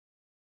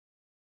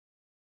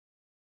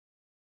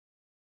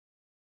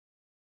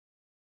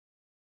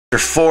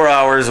After 4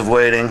 hours of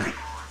waiting,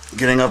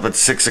 getting up at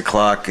 6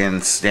 o'clock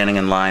and standing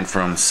in line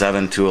from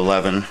 7 to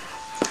 11,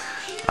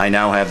 I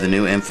now have the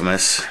new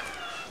infamous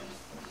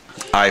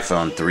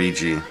iPhone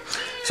 3G.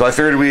 So I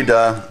figured we'd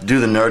do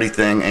the nerdy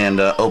thing and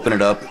open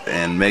it up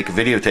and make a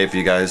videotape for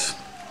you guys.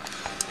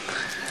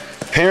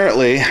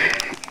 Apparently,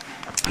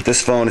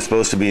 this phone is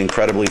supposed to be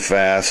incredibly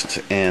fast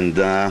and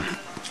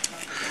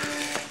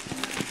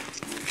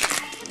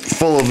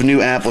full of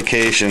new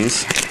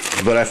applications.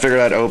 But I figured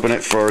I'd open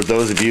it for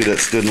those of you that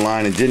stood in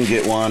line and didn't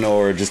get one,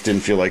 or just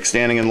didn't feel like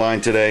standing in line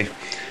today,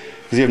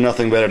 because you have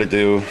nothing better to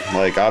do,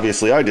 like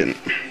obviously I didn't.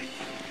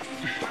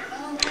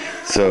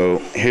 So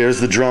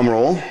here's the drum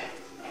roll.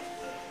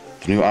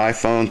 The new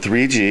iPhone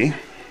 3G.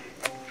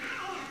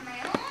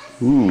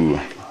 Ooh,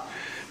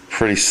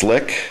 pretty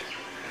slick.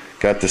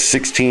 Got the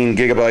 16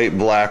 gigabyte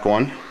black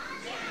one,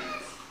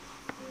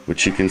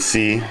 which you can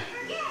see.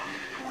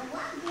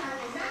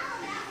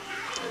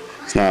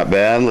 It's not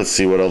bad. Let's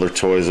see what other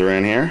toys are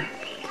in here.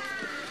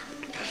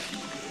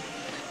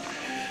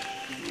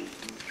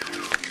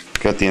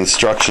 Got the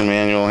instruction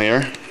manual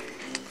here.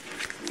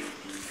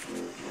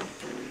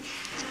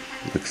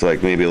 Looks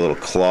like maybe a little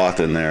cloth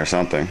in there or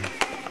something.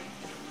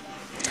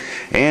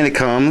 And it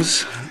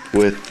comes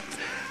with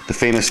the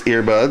famous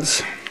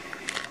earbuds.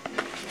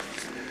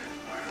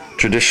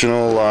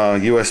 Traditional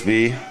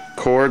USB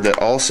cord that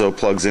also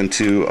plugs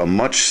into a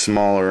much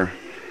smaller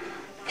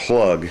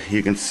plug.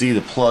 You can see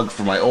the plug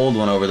for my old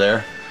one over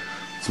there.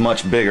 It's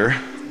much bigger.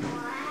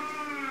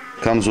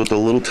 Comes with a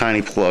little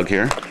tiny plug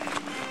here.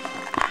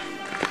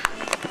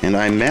 And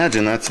I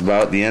imagine that's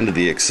about the end of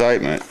the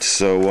excitement.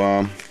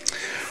 So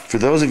for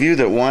those of you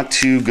that want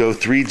to go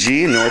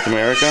 3G in North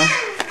America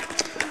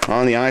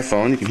on the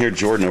iPhone, you can hear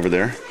Jordan over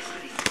there.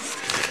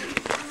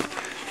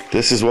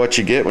 This is what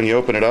you get when you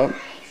open it up.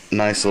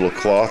 Nice little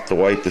cloth to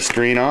wipe the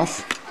screen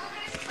off.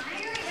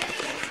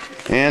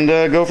 And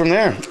go from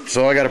there.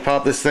 So I got to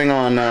pop this thing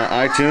on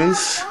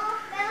iTunes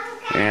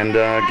and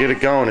get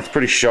it going. It's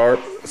pretty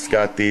sharp. It's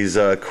got these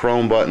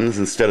chrome buttons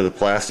instead of the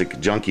plastic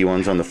junky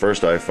ones on the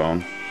first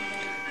iPhone.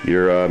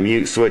 Your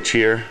mute switch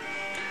here.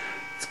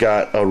 It's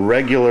got a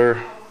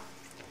regular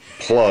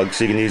plug,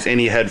 so you can use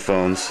any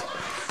headphones.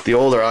 The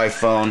older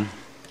iPhone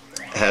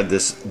had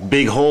this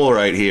big hole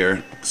right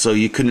here, so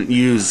you couldn't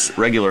use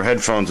regular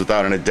headphones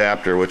without an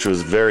adapter, which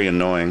was very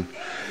annoying.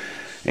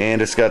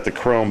 And it's got the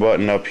chrome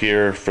button up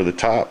here for the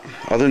top.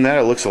 Other than that,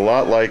 it looks a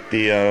lot like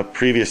the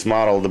previous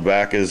model. The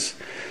back is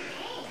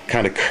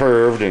kind of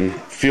curved and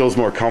feels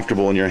more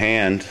comfortable in your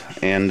hand,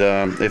 and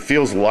it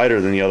feels lighter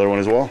than the other one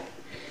as well.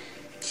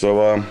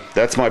 So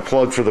that's my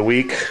plug for the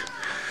week.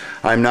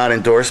 I'm not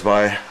endorsed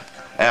by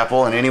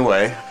Apple in any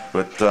way,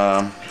 but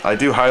I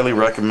do highly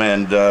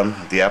recommend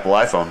the Apple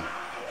iPhone.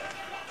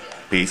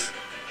 Peace.